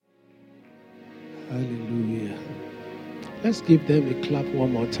Hallelujah. Let's give them a clap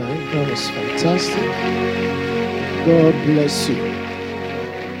one more time. That was fantastic. God bless you.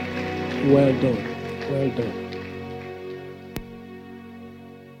 Well done. Well done.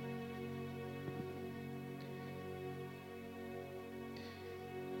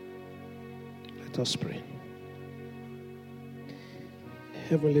 Let us pray.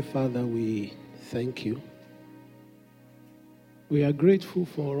 Heavenly Father, we thank you. We are grateful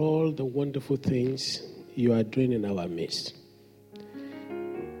for all the wonderful things you are doing in our midst.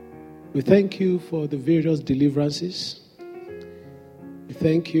 We thank you for the various deliverances. We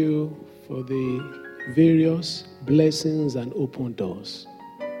thank you for the various blessings and open doors.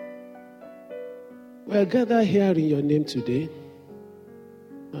 We are gathered here in your name today,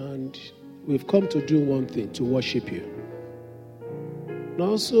 and we've come to do one thing, to worship you. And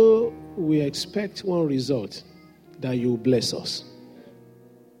also, we expect one result, that you bless us.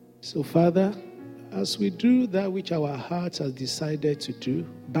 So, Father, as we do that which our hearts has decided to do,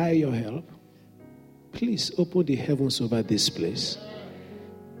 by your help, please open the heavens over this place.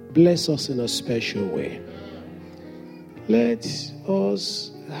 Bless us in a special way. Let us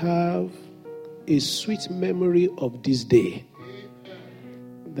have a sweet memory of this day,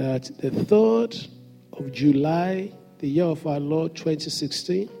 that the 3rd of July, the year of our Lord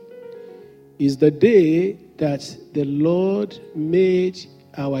 2016, is the day that the Lord made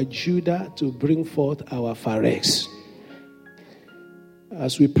our Judah to bring forth our Phares.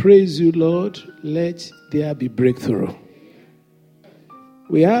 As we praise you, Lord, let there be breakthrough.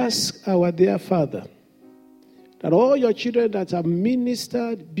 We ask our dear Father that all your children that have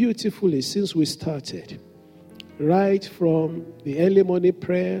ministered beautifully since we started, right from the early morning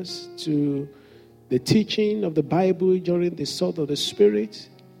prayers to the teaching of the Bible during the Sword of the Spirit,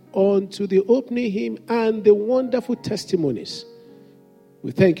 on to the opening hymn and the wonderful testimonies.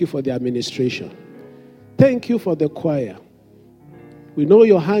 We thank you for the administration. Thank you for the choir. We know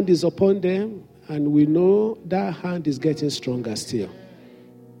your hand is upon them, and we know that hand is getting stronger still.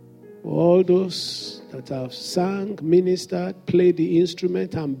 All those that have sang, ministered, played the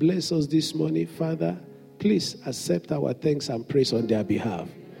instrument, and blessed us this morning, Father, please accept our thanks and praise on their behalf.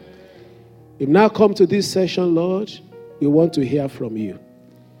 We've now come to this session, Lord. We want to hear from you.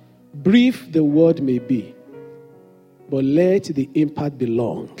 Brief the word may be, but let the impact be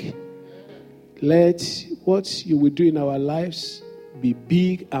long. Let what you will do in our lives be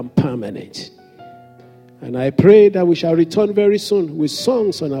big and permanent. And I pray that we shall return very soon with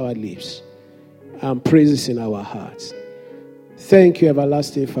songs on our lips and praises in our hearts. Thank you,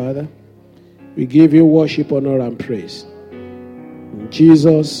 everlasting Father. We give you worship, honor, and praise. In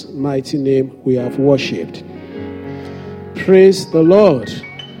Jesus' mighty name we have worshipped. Praise the Lord.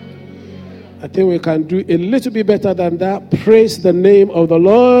 I think we can do a little bit better than that. Praise the name of the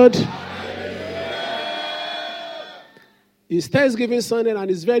Lord. It's Thanksgiving Sunday,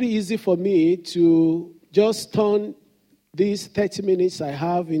 and it's very easy for me to just turn these 30 minutes I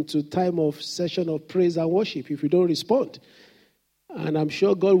have into time of session of praise and worship if you don't respond. And I'm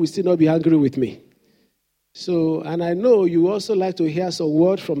sure God will still not be angry with me. So, and I know you also like to hear some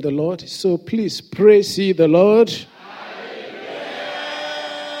word from the Lord. So please praise ye the Lord.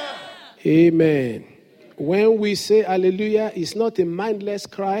 Amen. When we say hallelujah, it's not a mindless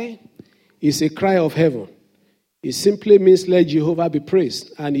cry. It's a cry of heaven. It simply means let Jehovah be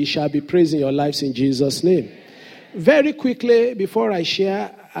praised, and he shall be praised in your lives in Jesus' name. Very quickly, before I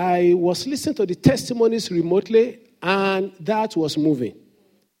share, I was listening to the testimonies remotely, and that was moving.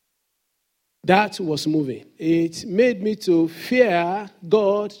 That was moving. It made me to fear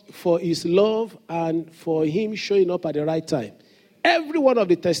God for his love and for him showing up at the right time. Every one of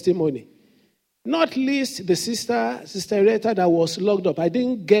the testimony. Not least the Sister Rita that was locked up. I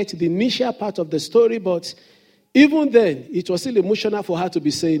didn't get the initial part of the story, but even then, it was still emotional for her to be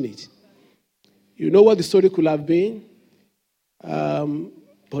saying it. You know what the story could have been?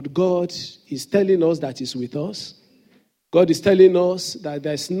 But God is telling us that he's with us. God is telling us that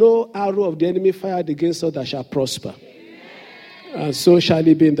there's no arrow of the enemy fired against us that shall prosper. And so shall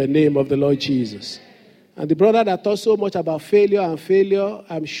it be in the name of the Lord Jesus. And the brother that thought so much about failure,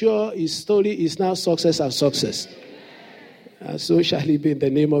 I'm sure his story is now success and success. And so shall it be in the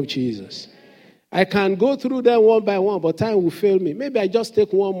name of Jesus. I can go through them one by one, but time will fail me. Maybe I just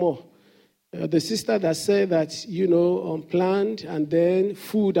take one more. The sister that said that, unplanned, and then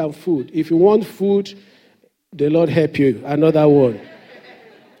food and food. If you want food, the Lord help you. Another one.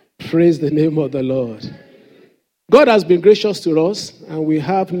 Praise the name of the Lord. God has been gracious to us, and we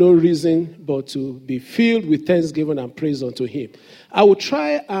have no reason but to be filled with thanksgiving and praise unto him. I will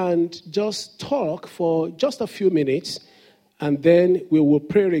try and just talk for just a few minutes and then we will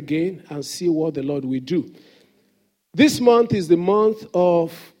pray again and see what the Lord will do. This month is the month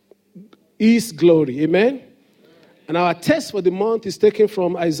of His glory. Amen? And our text for the month is taken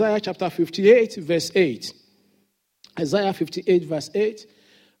from Isaiah chapter 58, verse 8. Isaiah 58, verse 8.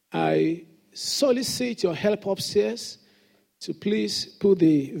 I solicit your help upstairs to please put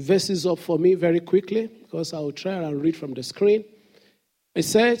the verses up for me very quickly, because I will try and read from the screen. It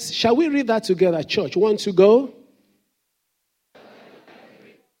says, shall we read that together, church? 1, 2, go.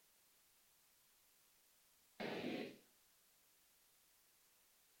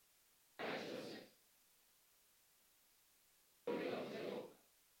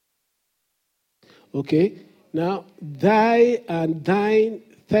 Okay, now, thy and thine,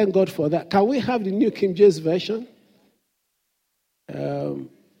 thank God for that. Can we have the New King James Version?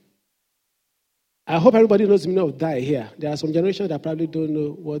 I hope everybody knows the meaning of thy here. There are some generations that probably don't know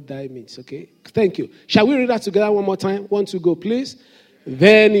what thy means, okay? Thank you. Shall we read that together one more time? 1, 2, go, please.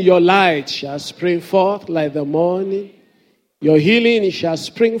 Then your light shall spring forth like the morning. Your healing shall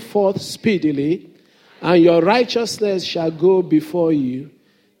spring forth speedily, and your righteousness shall go before you.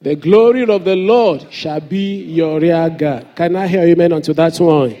 The glory of the Lord shall be your rear guard. Can I hear amen unto that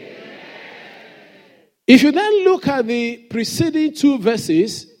one? Amen. If you then look at the preceding 2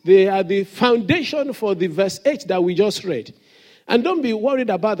 verses, they are the foundation for the verse 8 that we just read. And don't be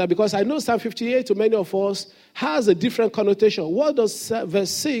worried about that, because I know Psalm 58 to many of us has a different connotation. What does verse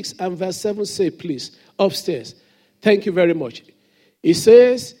 6 and verse 7 say, please? Upstairs. Thank you very much. It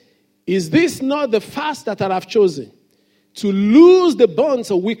says, is this not the fast that I have chosen? To loose the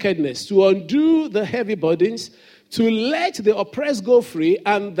bonds of wickedness, to undo the heavy burdens, to let the oppressed go free,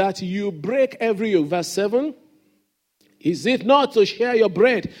 and that you break every yoke. Verse 7, is it not to share your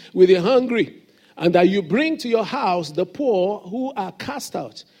bread with the hungry, and that you bring to your house the poor who are cast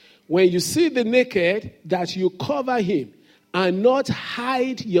out? When you see the naked, that you cover him, and not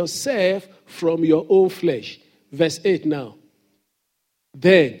hide yourself from your own flesh. Verse 8 now.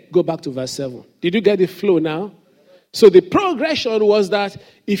 Then, go back to verse 7. Did you get the flow now? So the progression was that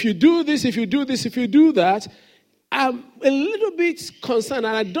if you do this, if you do this, if you do that, I'm a little bit concerned,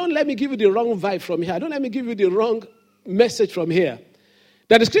 and don't let me give you the wrong vibe from here. Don't let me give you the wrong message from here.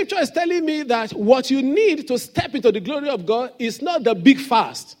 That the scripture is telling me that what you need to step into the glory of God is not the big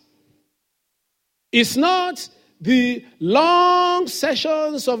fast. It's not the long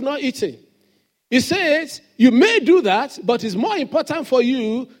sessions of not eating. It says, you may do that, but it's more important for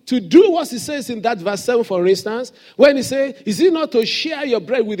you to do what it says in that verse 7, for instance, when it says, is it not to share your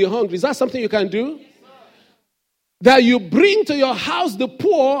bread with the hungry? Is that something you can do? That you bring to your house the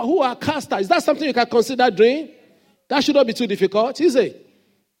poor who are cast out. Is that something you can consider doing? That should not be too difficult, is it?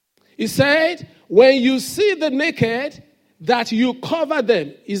 He said, when you see the naked, that you cover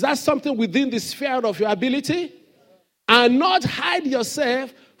them. Is that something within the sphere of your ability? And not hide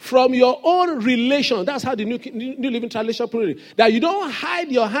yourself from your own relation. That's how the New Living Translation put it. That you don't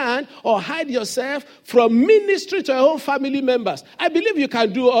hide your hand or hide yourself from ministry to your own family members. I believe you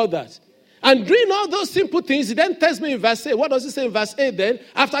can do all that. And doing all those simple things, he then tells me in verse 8. What does it say in verse 8 then?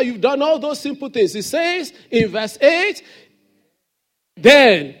 After you've done all those simple things, it says in verse 8,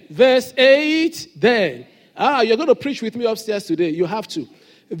 then, verse 8, then. You're going to preach with me upstairs today. You have to.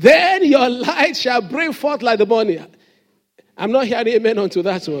 Then your light shall break forth like the morning. I'm not hearing amen unto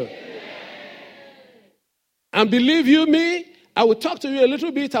that one. And believe you me, I will talk to you a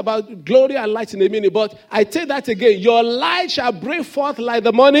little bit about glory and light in a minute, but I tell that again. Your light shall break forth like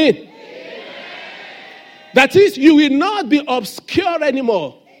the morning. Amen. That is, you will not be obscure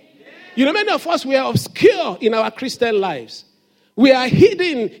anymore. Amen. You know, many of us, we are obscure in our Christian lives. We are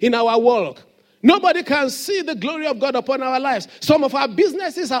hidden in our work. Nobody can see the glory of God upon our lives. Some of our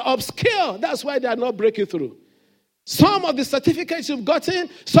businesses are obscure. That's why they are not breaking through. Some of the certificates you've gotten,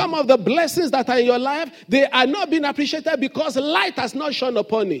 some of the blessings that are in your life, they are not being appreciated because light has not shone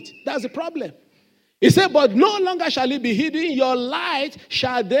upon it. That's the problem. He said, but no longer shall it be hidden. Your light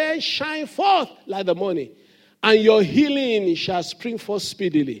shall then shine forth like the morning, and your healing shall spring forth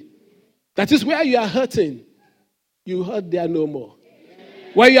speedily. That is where you are hurting. You hurt there no more.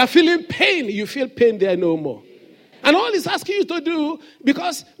 Where you are feeling pain, you feel pain there no more. And all he's asking you to do,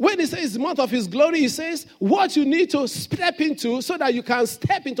 because when he says month of his glory, he says what you need to step into so that you can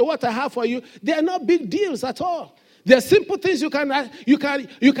step into what I have for you. They are not big deals at all. They are simple things you can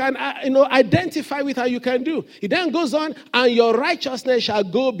identify with and you can do. He then goes on, and your righteousness shall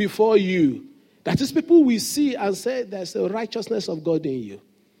go before you. That is, people will see and say there's a righteousness of God in you.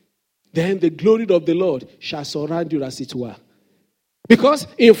 Then the glory of the Lord shall surround you as it were. Because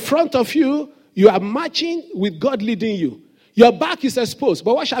in front of you, you are marching with God leading you. Your back is exposed.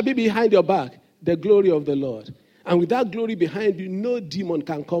 But what shall be behind your back? The glory of the Lord. And with that glory behind you, no demon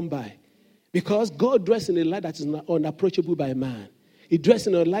can come by. Because God dressed in a light that is unapproachable by man. He dressed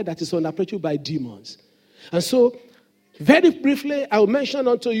in a light that is unapproachable by demons. And so, very briefly, I will mention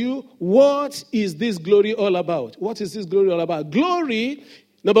unto you, what is this glory all about? What is this glory all about? Glory,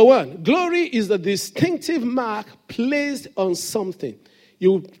 number one, glory is the distinctive mark placed on something.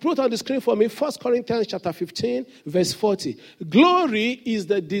 You put on the screen for me, 1 Corinthians chapter 15, verse 40. Glory is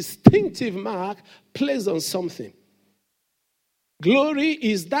the distinctive mark placed on something. Glory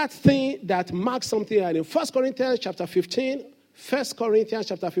is that thing that marks something. And in 1 Corinthians chapter 15,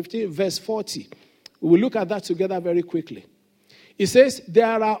 verse 40. We will look at that together very quickly. It says,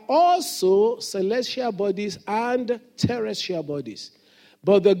 there are also celestial bodies and terrestrial bodies.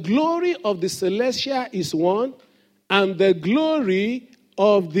 But the glory of the celestial is one, and the glory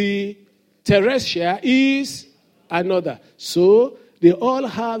of the terrestrial is another. So they all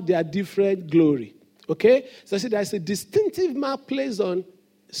have their different glory. Okay? So I said there's a distinctive mark placed on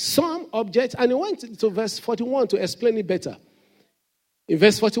some objects, and he went to verse 41 to explain it better. In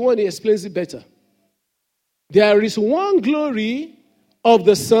verse 41, he explains it better. There is one glory of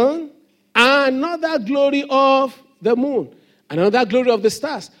the sun, and another glory of the moon, and another glory of the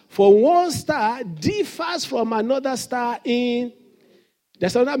stars. For one star differs from another star in...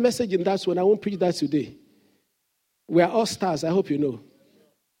 There's another message in that one. I won't preach that today. We are all stars, I hope you know.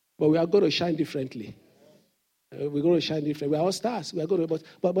 But we are going to shine differently. We're going to shine differently. We are all stars. We are going to,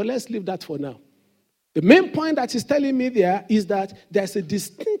 but let's leave that for now. The main point that he's telling me there is that there's a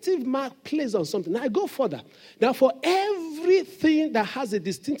distinctive mark placed on something. Now I go further. Now for everything that has a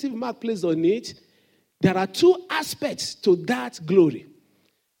distinctive mark placed on it, there are two aspects to that glory.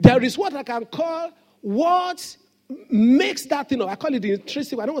 There is what I can call what makes that thing, I call it the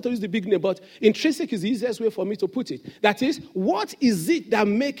intrinsic. I don't want to use the big name, but intrinsic is the easiest way for me to put it. That is, what is it that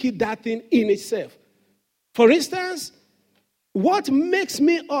makes it that thing in itself? For instance, what makes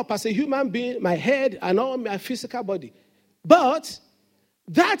me up as a human being, my head and all my physical body. But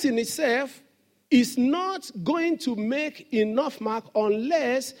that in itself is not going to make enough mark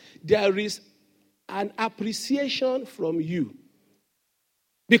unless there is an appreciation from you.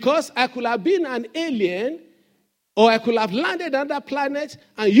 Because I could have been an alien, or I could have landed on that planet,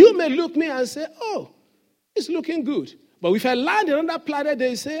 and you may look at me and say, oh, it's looking good. But if I land on that planet,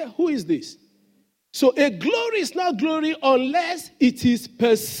 they say, who is this? So a glory is not glory unless it is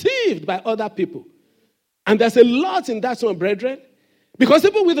perceived by other people. And there's a lot in that one, brethren. Because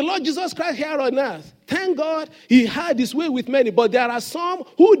even with the Lord Jesus Christ here on earth, thank God he had his way with many. But there are some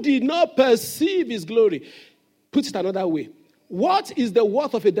who did not perceive his glory. Put it another way. What is the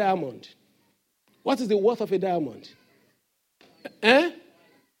worth of a diamond? What is the worth of a diamond?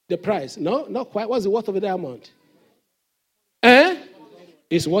 The price. No, not quite. What's the worth of a diamond?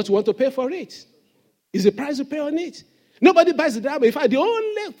 It's what you want to pay for it. It's the price you pay on it. Nobody buys the diamond. In fact, the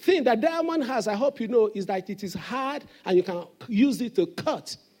only thing that diamond has, I hope you know, is that it is hard and you can use it to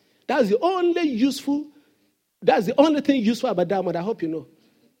cut. That's the only thing useful about diamond, I hope you know.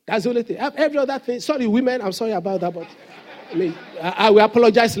 That's the only thing. Every other thing, sorry women, I'm sorry about that, but I will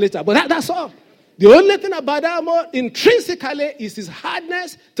apologize later. But that's all. The only thing about diamond intrinsically is its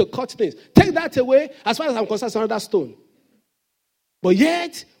hardness to cut things. Take that away, as far as I'm concerned, it's another stone. But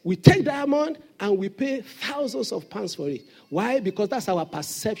yet, we take diamond and we pay thousands of pounds for it. Why? Because that's our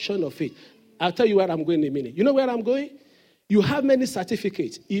perception of it. I'll tell you where I'm going in a minute. You know where I'm going? You have many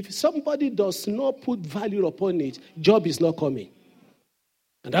certificates. If somebody does not put value upon it, job is not coming.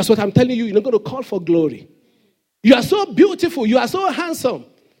 And that's what I'm telling you. You're not going to call for glory. You are so beautiful. You are so handsome.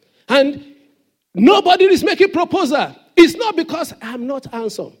 And nobody is making proposal. It's not because I'm not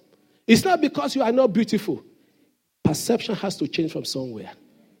handsome. It's not because you are not beautiful. Perception has to change from somewhere.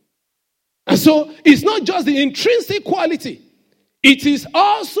 And so, it's not just the intrinsic quality. It is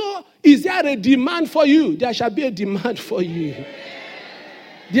also, is there a demand for you? There shall be a demand for you.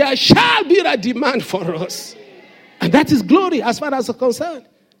 There shall be a demand for us. And that is glory as far as I'm concerned.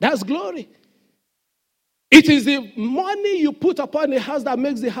 That's glory. It is the money you put upon the house that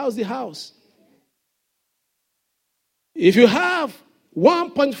makes the house the house. If you have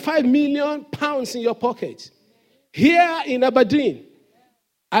 1.5 million pounds in your pocket, here in Aberdeen,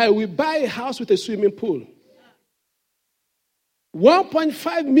 I will buy a house with a swimming pool.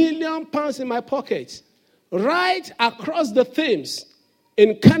 1.5 million pounds in my pocket, right across the Thames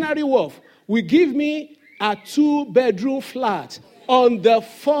in Canary Wharf, will give me a 2-bedroom flat on the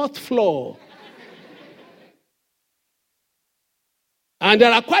 4th floor. And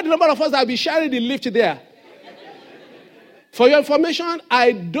there are quite a number of us that will be sharing the lift there. For your information,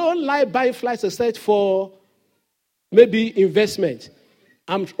 I don't like buying flats except for maybe investment.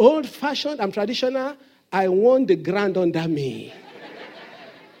 I'm old-fashioned, I'm traditional. I want the ground under me.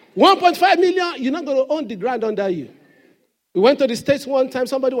 1.5 million, you're not going to own the ground under you. We went to the States one time.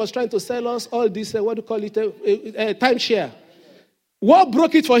 Somebody was trying to sell us all this, timeshare. What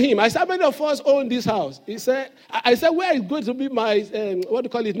broke it for him? I said, how many of us own this house? He said, I said, where is going to be my,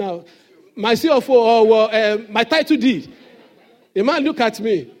 my CFO or my title deed? The man looked at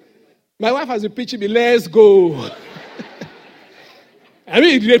me. My wife has been pitching me, let's go. I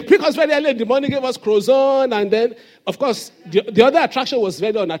mean, they picked us very early in the morning, gave us croissant, and then, of course, the other attraction was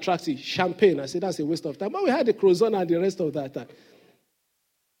very unattractive, champagne. I said, that's a waste of time. But we had the croissant and the rest of that.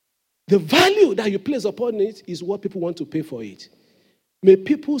 The value that you place upon it is what people want to pay for it. May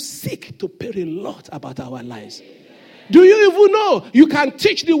people seek to pay a lot about our lives. Do you even know you can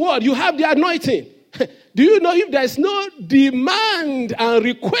teach the word? You have the anointing. Do you know if there's no demand and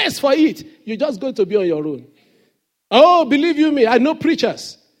request for it, you're just going to be on your own? Oh, believe you me, I know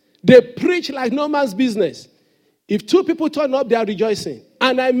preachers. They preach like no man's business. If 2 people turn up, they are rejoicing.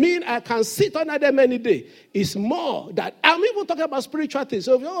 And I mean, I can sit under them any day. It's more that I'm even talking about spiritual things.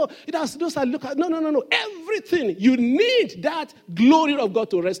 So, those are look at. No. Everything. You need that glory of God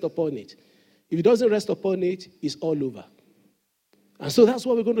to rest upon it. If it doesn't rest upon it, it's all over. And so that's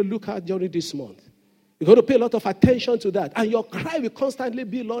what we're going to look at during this month. We're going to pay a lot of attention to that. And your cry will constantly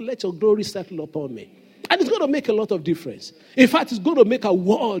be, Lord, let your glory settle upon me. And it's going to make a lot of difference. In fact, it's going to make a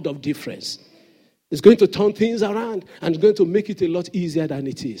world of difference. It's going to turn things around and it's going to make it a lot easier than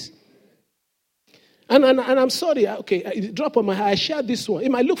it is. And I'm sorry, it dropped on my heart. I shared this one.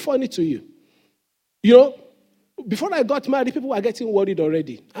 It might look funny to you. You know, before I got married, people were getting worried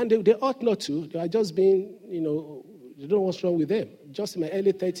already. And they ought not to. They are just being, they don't know what's wrong with them. Just in my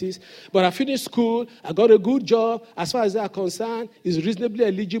early 30s. But I finished school. I got a good job. As far as they are concerned, it's reasonably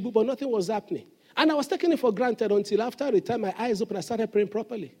eligible, but nothing was happening. And I was taking it for granted until after the time my eyes opened, I started praying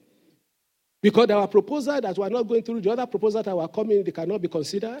properly. Because there were proposals that were not going through, the other proposals that were coming, they cannot be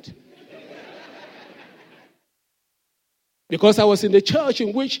considered. Because I was in the church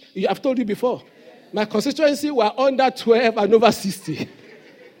in which, I've told you before, my constituency were under 12 and over 60.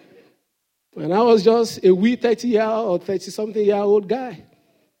 And I was just a wee 30-year-old or 30-something-year-old guy.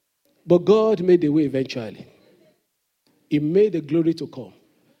 But God made the way eventually. He made the glory to come.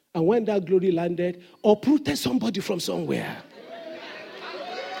 And when that glory landed, uprooted somebody from somewhere.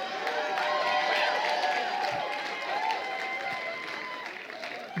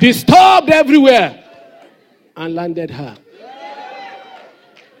 Disturbed everywhere. And landed her.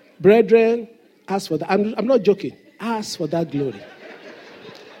 Brethren, ask for that. I'm not joking. Ask for that glory.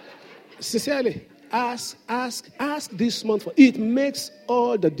 Sincerely, ask this month for it. Makes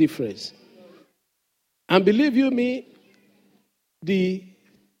all the difference. And believe you me, the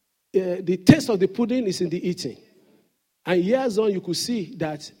taste of the pudding is in the eating. And years on, you could see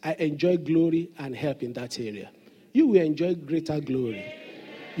that I enjoy glory and help in that area. You will enjoy greater glory.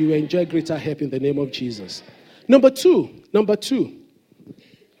 You will enjoy greater help in the name of Jesus. Number two,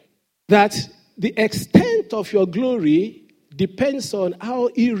 that the extent of your glory depends on how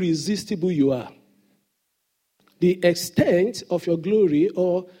irresistible you are. The extent of your glory,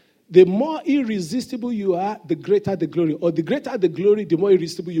 or the more irresistible you are, the greater the glory. Or the greater the glory, the more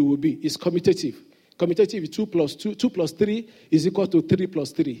irresistible you will be. It's commutative. Commutative is 2 plus 2. 2 plus 3 is equal to 3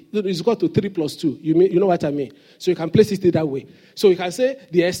 plus 3. It's equal to 3 plus 2. You know what I mean? So you can place it that way. So you can say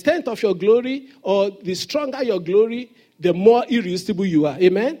the extent of your glory, or the stronger your glory, the more irresistible you are.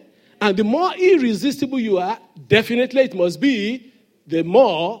 Amen? And the more irresistible you are, definitely it must be, the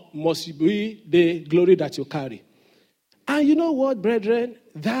more must be the glory that you carry. And you know what, brethren?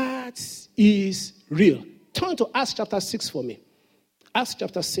 That is real. Turn to Acts chapter 6 for me. Acts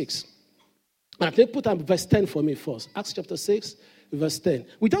chapter 6. And I think put up verse 10 for me first. Acts chapter 6, verse 10.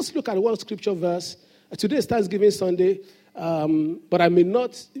 We just look at one scripture verse. Today is Thanksgiving Sunday, but I may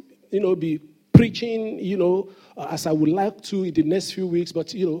not, be preaching, as I would like to in the next few weeks,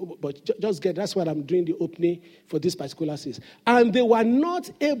 but that's what I'm doing the opening for this particular series. And they were not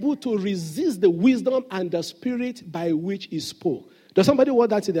able to resist the wisdom and the spirit by which he spoke. Does somebody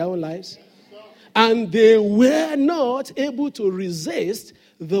want that in their own lives? And they were not able to resist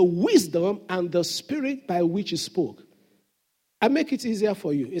the wisdom and the spirit by which he spoke. I make it easier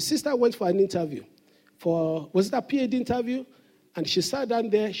for you. A sister went for an interview. Was it a PhD interview? And she sat down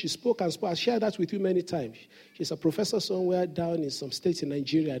there, she spoke and spoke. I shared that with you many times. She's a professor somewhere down in some states in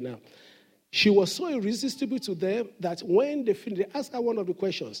Nigeria now. She was so irresistible to them that when they finished, they asked her one of the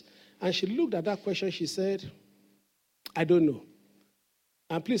questions. And she looked at that question, she said, I don't know.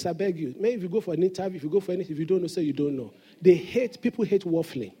 And please, I beg you, maybe if you go for an interview, if you go for anything, if you don't know, say you don't know. People hate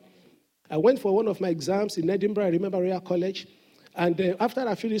waffling. I went for one of my exams in Edinburgh, I remember Royal College. And after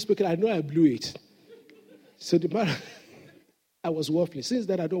I finished speaking, I know I blew it. So the man, I was waffling. Since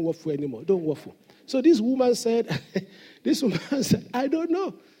then, I don't waffle anymore. Don't waffle. So this woman said, I don't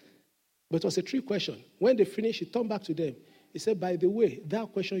know. But it was a trick question. When they finished, he turned back to them. He said, by the way,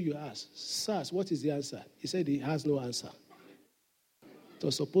 that question you asked, sirs, what is the answer? He said he has no answer. It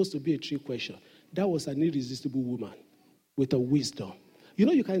was supposed to be a trick question. That was an irresistible woman with a wisdom. You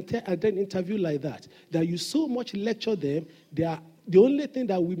know, you can tell at an interview like that you so much lecture them, the only thing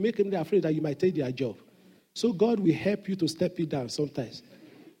that will make them afraid that you might take their job. So God will help you to step it down sometimes.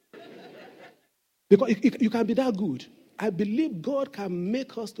 Because you can be that good. I believe God can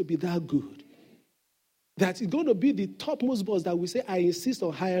make us to be that good. That it's going to be the topmost boss that will say, I insist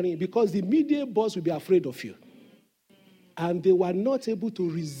on hiring, because the immediate boss will be afraid of you. And they were not able to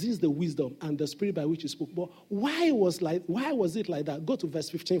resist the wisdom and the spirit by which he spoke. But why was it like that? Go to verse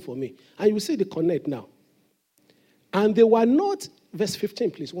 15 for me. And you will see the connect now. And they were not, verse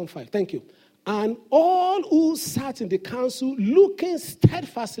 15, please, 1:5. Thank you. And all who sat in the council, looking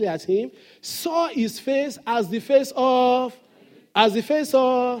steadfastly at him, saw his face as the face of,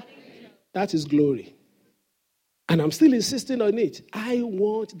 that is glory. And I'm still insisting on it. I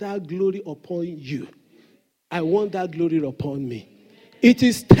want that glory upon you. I want that glory upon me. It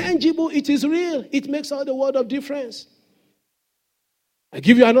is tangible. It is real. It makes all the world of difference. I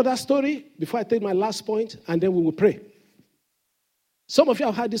give you another story before I take my last point, and then we will pray. Some of you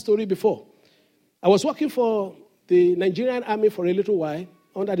have heard this story before. I was working for the Nigerian army for a little while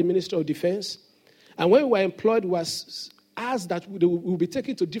under the Ministry of Defense. And when we were employed, was asked that we will be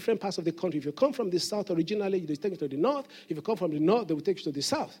taken to different parts of the country. If you come from the south originally, they take you to the north. If you come from the north, they will take you to the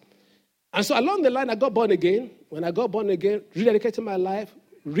south. And so along the line, I got born again. When I got born again, rededicated my life,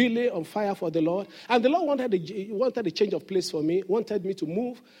 really on fire for the Lord. And the Lord wanted a change of place for me, wanted me to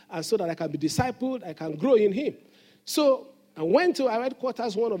move, and so that I can be discipled, I can grow in him. So I went to our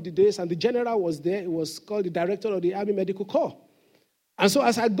headquarters one of the days, and the general was there. It was called the director of the Army Medical Corps. And so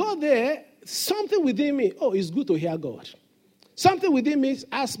as I got there, something within me, it's good to hear God. Something within me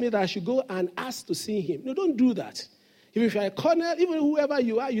asked me that I should go and ask to see him. No, don't do that. If you're a colonel, even whoever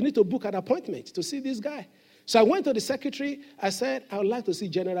you are, you need to book an appointment to see this guy. So I went to the secretary. I said, I would like to see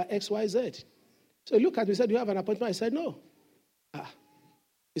General XYZ. So he looked at me and said, do you have an appointment? I said, no.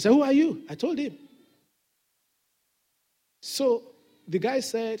 He said, who are you? I told him. So the guy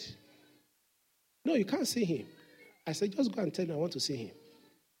said, no, you can't see him. I said, just go and tell him I want to see him.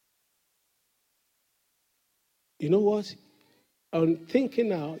 You know what? I'm thinking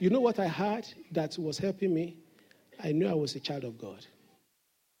now, you know what I heard that was helping me? I knew I was a child of God.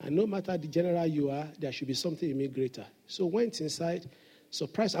 And no matter the general you are, there should be something in me greater. So went inside,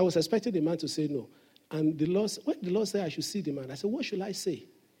 surprised. I was expecting the man to say no. And when the Lord said I should see the man, I said, what should I say?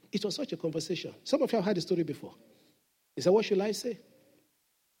 It was such a conversation. Some of you have heard the story before. He said, what should I say?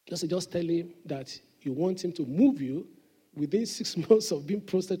 Just tell him that you want him to move you within 6 months of being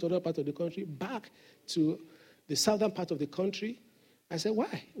posted to another part of the country back to the southern part of the country. I said,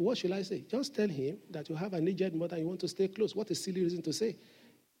 why? What should I say? Just tell him that you have an aged mother and you want to stay close. What a silly reason to say.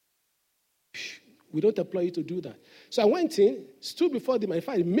 We don't employ you to do that. So I went in, stood before the man. In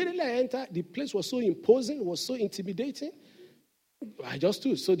fact, immediately I entered, the place was so imposing, was so intimidating. I just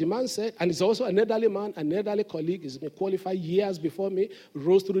stood. So the man said, and he's also an elderly man, an elderly colleague. He's been qualified years before me,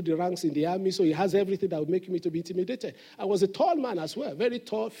 rose through the ranks in the army, so he has everything that would make me to be intimidated. I was a tall man as well, very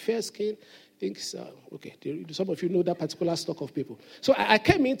tall, fair skin. I think, some of you know that particular stock of people. So I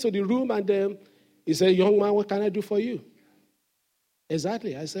came into the room and he said, young man, what can I do for you?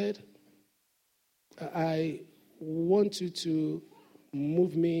 Exactly. I said, I want you to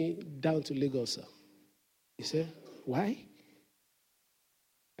move me down to Lagos, sir. He said, why?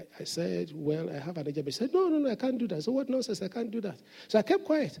 I said, well, I have an agent. He said, no, I can't do that. So what nonsense, I can't do that. So I kept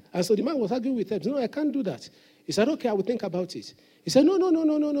quiet. And so the man was arguing with him. No, I can't do that. He said, okay, I will think about it. He said, no.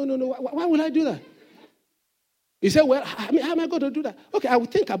 Why will I do that? He said, well, how am I going to do that? Okay, I will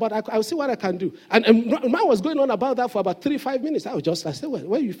think about it. I will see what I can do. And the man was going on about that for about 5 minutes. I said, well,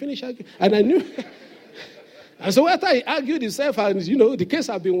 when you finish arguing. And I knew. And so after he argued himself and, the case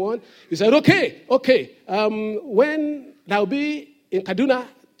had been won, he said, okay. When I'll be in Kaduna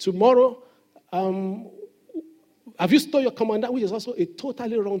tomorrow, have you told your commander, which is also a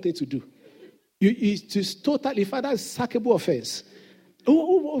totally wrong thing to do. It is totally, if that's sackable offense.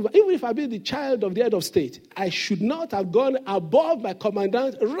 Even if I be the child of the head of state, I should not have gone above my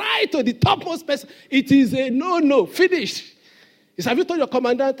commandant right to the topmost person. It is a no, finish. He said, have you told your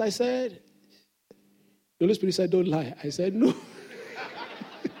commandant? I said, the Holy Spirit said, don't lie. I said, no.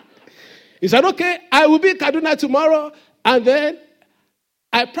 He said, okay, I will be in Kaduna tomorrow. And then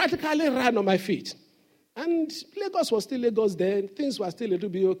I practically ran on my feet. And Lagos was still Lagos then. Things were still a little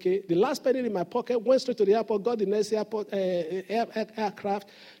bit okay. The last penny in my pocket, went straight to the airport, got the next aircraft,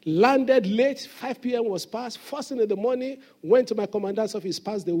 landed late, 5 p.m. was past. First thing in the morning, went to my commandant's office,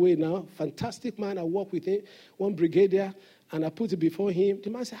 passed away now. Fantastic man, I worked with him, one brigadier, and I put it before him. The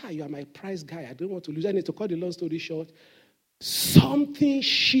man said, you are my prize guy. I don't want to lose. I need to cut the long story short. Something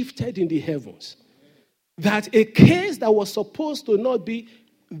shifted in the heavens. That a case that was supposed to not be,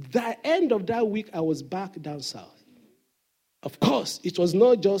 the end of that week, I was back down south. Of course, it was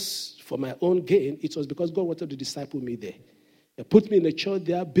not just for my own gain. It was because God wanted to disciple me there. He put me in the church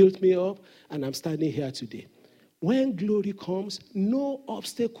there, built me up, and I'm standing here today. When glory comes, no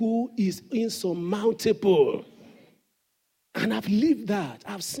obstacle is insurmountable. And I've lived that.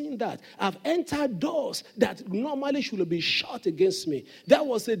 I've seen that. I've entered doors that normally should have been shut against me. That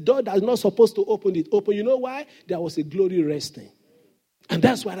was a door that's not supposed to open. You know why? There was a glory resting. And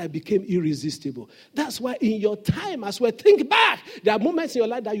that's why I became irresistible. That's why in your time as well, think back. There are moments in your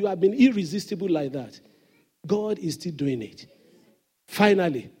life that you have been irresistible like that. God is still doing it.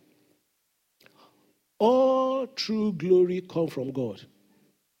 Finally, all true glory comes from God.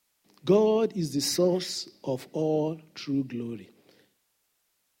 God is the source of all true glory.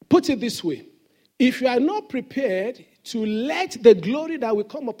 Put it this way. If you are not prepared to let the glory that will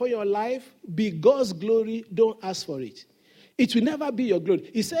come upon your life be God's glory, don't ask for it. It will never be your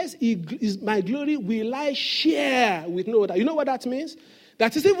glory. It says, my glory will I share with no other. You know what that means?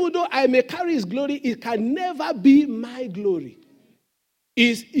 That is, even though I may carry his glory, it can never be my glory.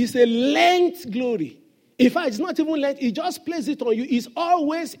 It's a lent glory. In fact, it's not even lent. He just places it on you. It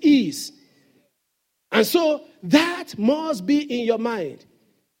always is. And so that must be in your mind.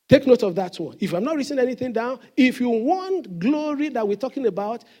 Take note of that one. If I'm not writing anything down, if you want glory that we're talking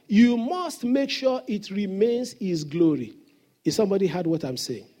about, you must make sure it remains his glory. If somebody heard what I'm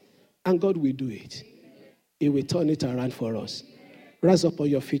saying, and God will do it. He will turn it around for us. Rise up on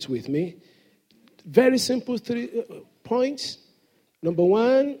your feet with me. Very simple 3 points. Number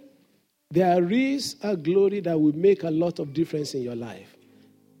 1, there is a glory that will make a lot of difference in your life.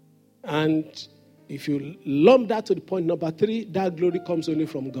 And if you lump that to the point number 3, that glory comes only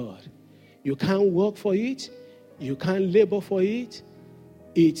from God. You can't work for it. You can't labor for it.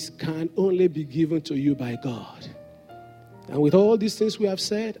 It can only be given to you by God. And with all these things we have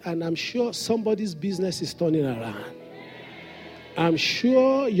said, and I'm sure somebody's business is turning around. I'm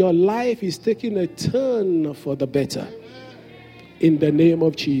sure your life is taking a turn for the better. In the name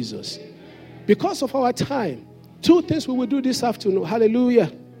of Jesus. Because of our time, 2 things we will do this afternoon.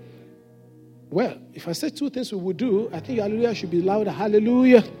 Hallelujah. Well, if I say 2 things we will do, I think hallelujah should be louder.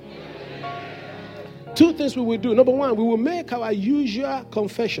 Hallelujah. 2 things we will do. Number 1, we will make our usual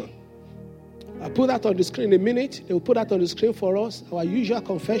confession. I'll put that on the screen in a minute. They will put that on the screen for us, our usual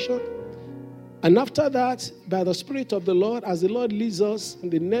confession. And after that, by the Spirit of the Lord, as the Lord leads us in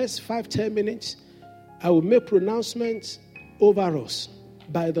the next 5-10 minutes, I will make pronouncements over us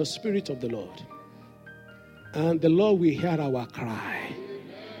by the Spirit of the Lord. And the Lord will hear our cry.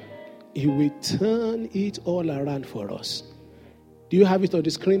 He will turn it all around for us. Do you have it on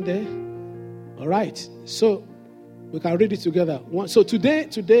the screen there? All right. So we can read it together. So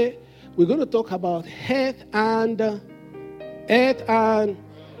today, we're going to talk about health and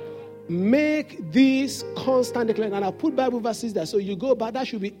make this constant declaration. And I'll put Bible verses there. So you go back. That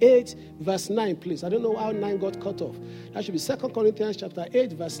should be 8 verse 9, please. I don't know how 9 got cut off. That should be 2 Corinthians chapter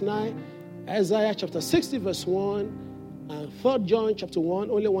 8 verse 9, Isaiah chapter 60 verse 1, and 3 John chapter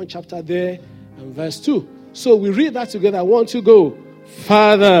 1, only one chapter there, and verse 2. So we read that together. I want to go.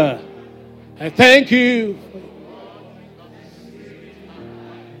 Father, I thank you.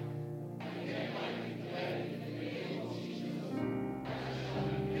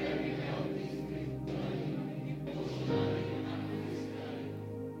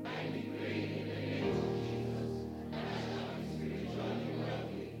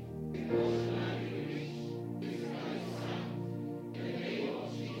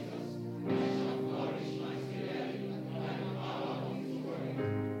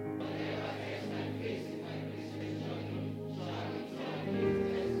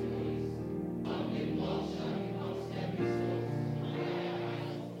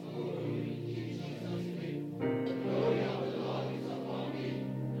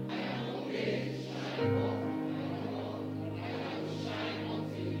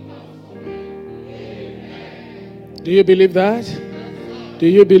 Do you believe that? Do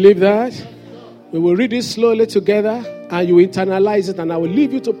you believe that? We will read it slowly together and you internalize it, and I will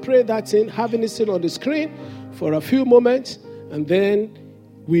leave you to pray that in, having it seen on the screen for a few moments, and then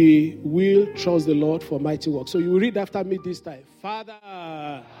we will trust the Lord for mighty work. So you will read after me this time.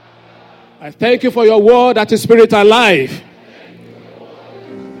 Father, I thank you for your word that is spirit and life.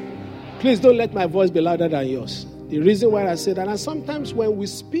 Please don't let my voice be louder than yours. The reason why I say that, and sometimes when we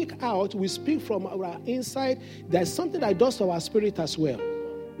speak out, we speak from our inside, there's something that does to our spirit as well.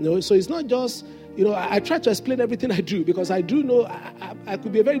 So it's not just, I try to explain everything I do because I do know I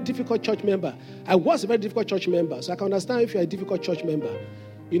could be a very difficult church member. I was a very difficult church member, so I can understand if you're a difficult church member.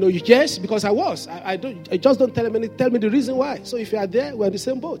 Yes, because I was. I just don't tell me the reason why. So if you are there, we're in the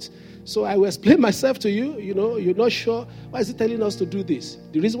same boat. So I will explain myself to you. You're not sure. Why is he telling us to do this?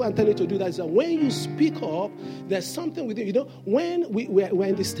 The reason why I'm telling you to do that is that when you speak up, there's something with you. When we're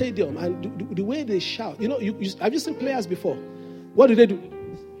in the stadium and the way they shout, have you seen players before? What do they do?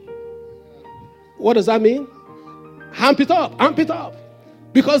 What does that mean? Amp it up.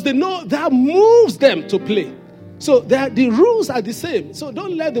 Because they know that moves them to play. So the rules are the same. So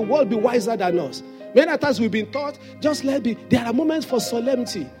don't let the world be wiser than us. Many times we've been taught, just let be. There are moments for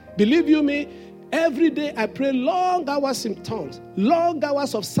solemnity. Believe you me, every day I pray long hours in tongues, long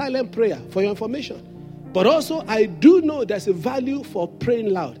hours of silent prayer for your information. But also I do know there's a value for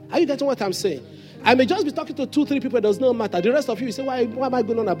praying loud. Are you getting what I'm saying? I may just be talking to 2-3 people, it does not matter. The rest of you say, why am I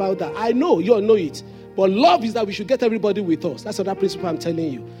going on about that? I know, you all know it. But love is that we should get everybody with us. That's another principle I'm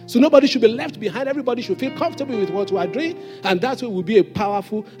telling you. So nobody should be left behind. Everybody should feel comfortable with what we are doing. And that way we'll be a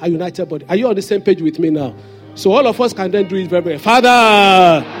powerful and united body. Are you on the same page with me now? So all of us can then do it very well. Father,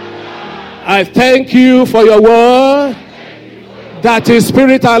 I thank you for your word that is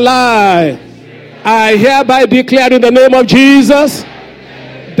spirit and life. I hereby declare in the name of Jesus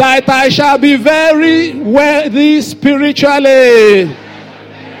that I shall be very wealthy spiritually,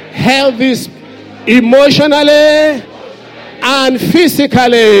 healthy emotionally, and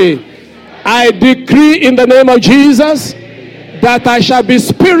physically. I decree in the name of Jesus that I shall be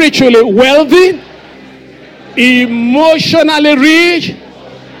spiritually wealthy, emotionally rich,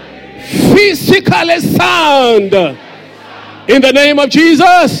 physically sound. In the name of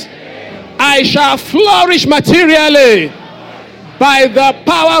Jesus, I shall flourish materially by the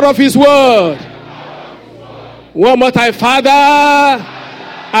power of his word. One more time, Father,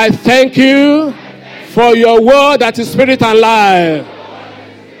 I thank you for your word that is spirit and life.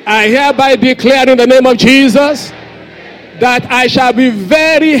 I hereby declare in the name of Jesus that I shall be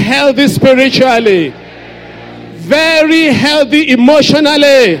very healthy spiritually, very healthy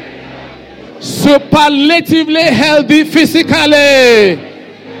emotionally, superlatively healthy physically.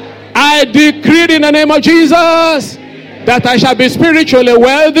 I decree in the name of Jesus that I shall be spiritually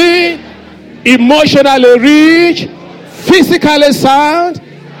wealthy, emotionally rich, physically sound.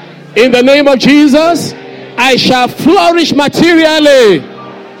 In the name of Jesus, I shall flourish materially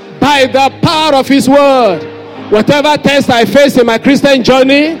by the power of his word. Whatever test I face in my Christian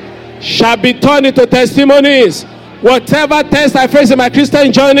journey shall be turned into testimonies. Whatever test I face in my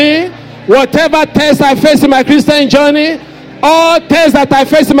Christian journey, whatever test I face in my Christian journey, all tests that I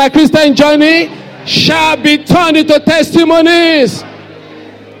face in my Christian journey shall be turned into testimonies.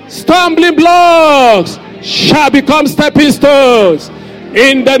 Stumbling blocks shall become stepping stones.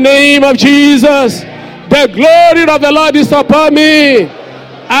 In the name of Jesus, the glory of the Lord is upon me.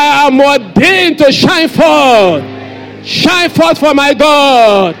 I am ordained to shine forth for my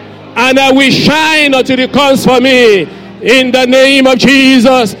God, and I will shine until it comes for me. In the name of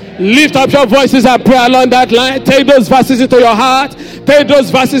Jesus, lift up your voices and pray along that line. Take those verses into your heart, take those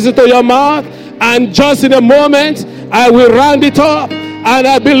verses into your mouth, and just in a moment, I will round it up. And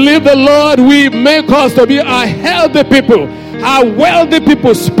I believe the Lord will make us to be a healthy people, a wealthy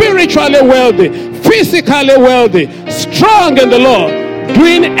people, spiritually wealthy, physically wealthy, strong in the Lord,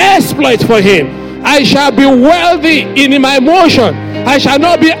 doing exploits for him. I shall be wealthy in my emotion. I shall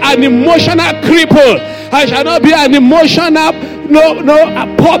not be an emotional cripple. I shall not be an emotional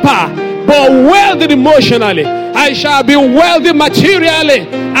a pauper, but wealthy emotionally. I shall be wealthy materially.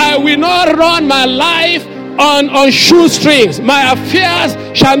 I will not run my life on shoestrings. My affairs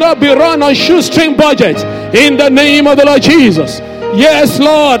shall not be run on shoestring budgets. In the name of the Lord Jesus. Yes,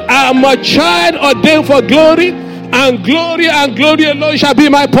 Lord, I am a child ordained for glory, and glory alone shall be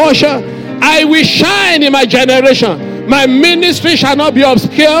my portion. I will shine in my generation. My ministry shall not be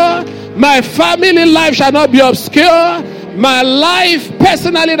obscure. My family life shall not be obscure. My life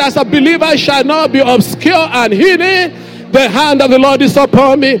personally as a believer shall not be obscure and hidden. The hand of the Lord is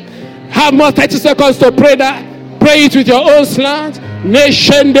upon me. Have more 30 seconds to pray that. Pray it with your own slant.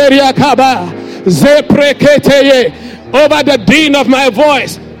 Over the din of my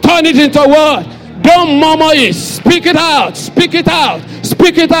voice, turn it into word. Don't murmur it. Speak it out. Speak it out.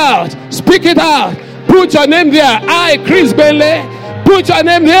 Speak it out. Speak it out. Put your name there. I, Chris Gbenle. Put your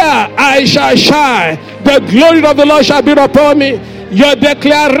name there. I shall shine. The glory of the Lord shall be upon me. Your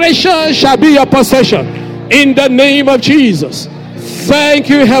declaration shall be your possession. In the name of Jesus. Thank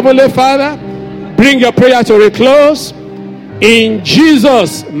you, Heavenly Father. Bring your prayer to a close. In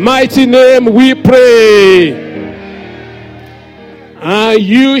Jesus' mighty name we pray. And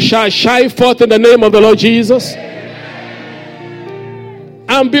you shall shine forth in the name of the Lord Jesus.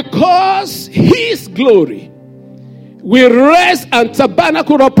 And because his glory will rest and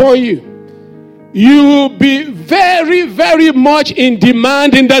tabernacle upon you, you will be very, very much in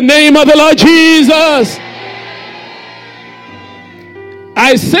demand in the name of the Lord Jesus.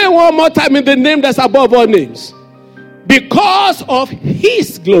 I say one more time in the name that's above all names. Because of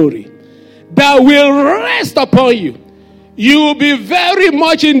his glory that will rest upon you, you will be very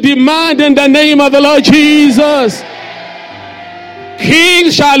much in demand in the name of the Lord Jesus.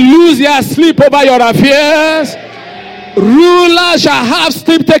 Kings shall lose their sleep over your affairs. Rulers shall have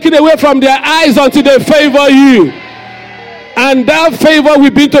sleep taken away from their eyes until they favor you. And that favor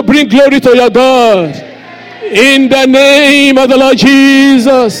will be to bring glory to your God. In the name of the Lord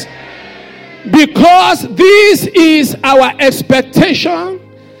Jesus. Because this is our expectation,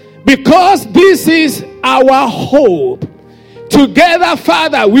 because this is our hope, together,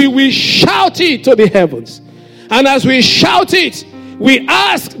 Father, we will shout it to the heavens. And as we shout it, we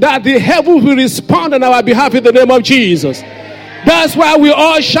ask that the heavens will respond on our behalf in the name of Jesus. That's why we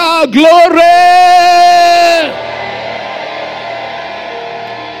all shout glory.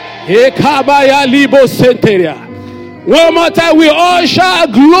 One more time, we all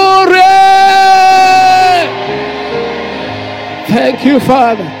shout glory. Thank you,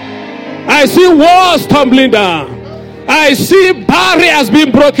 Father. I see walls tumbling down. I see barriers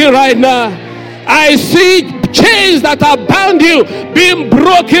being broken right now. I see chains that have bound you being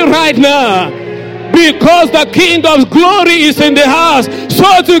broken right now. Because the King of glory is in the house.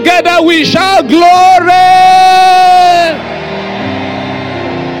 So together we shout glory.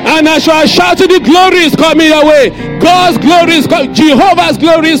 And as you are shouting, the glory is coming your way. God's glory is coming. Jehovah's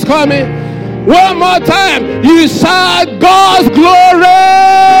glory is coming. One more time. You shout God's glory.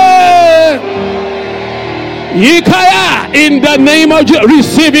 Yikaya, in the name of Jesus.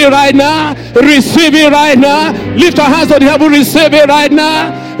 Receive it right now. Receive it right now. Lift your hands to the heaven. Receive it right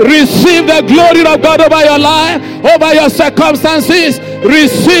now. Receive the glory of God over your life, over your circumstances.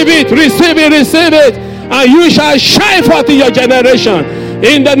 Receive it. Receive it. Receive it. And you shall shine forth in your generation.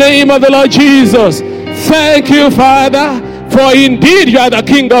 In the name of the Lord Jesus. Thank you, Father, for indeed you are the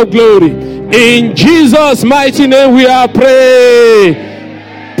King of glory. In Jesus' mighty name we are praying.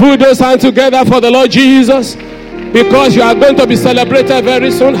 Put those hands together for the Lord Jesus, because you are going to be celebrated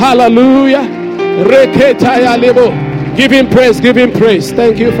very soon. Hallelujah. Give him praise. Give him praise.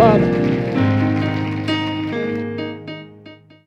 Thank you, Father.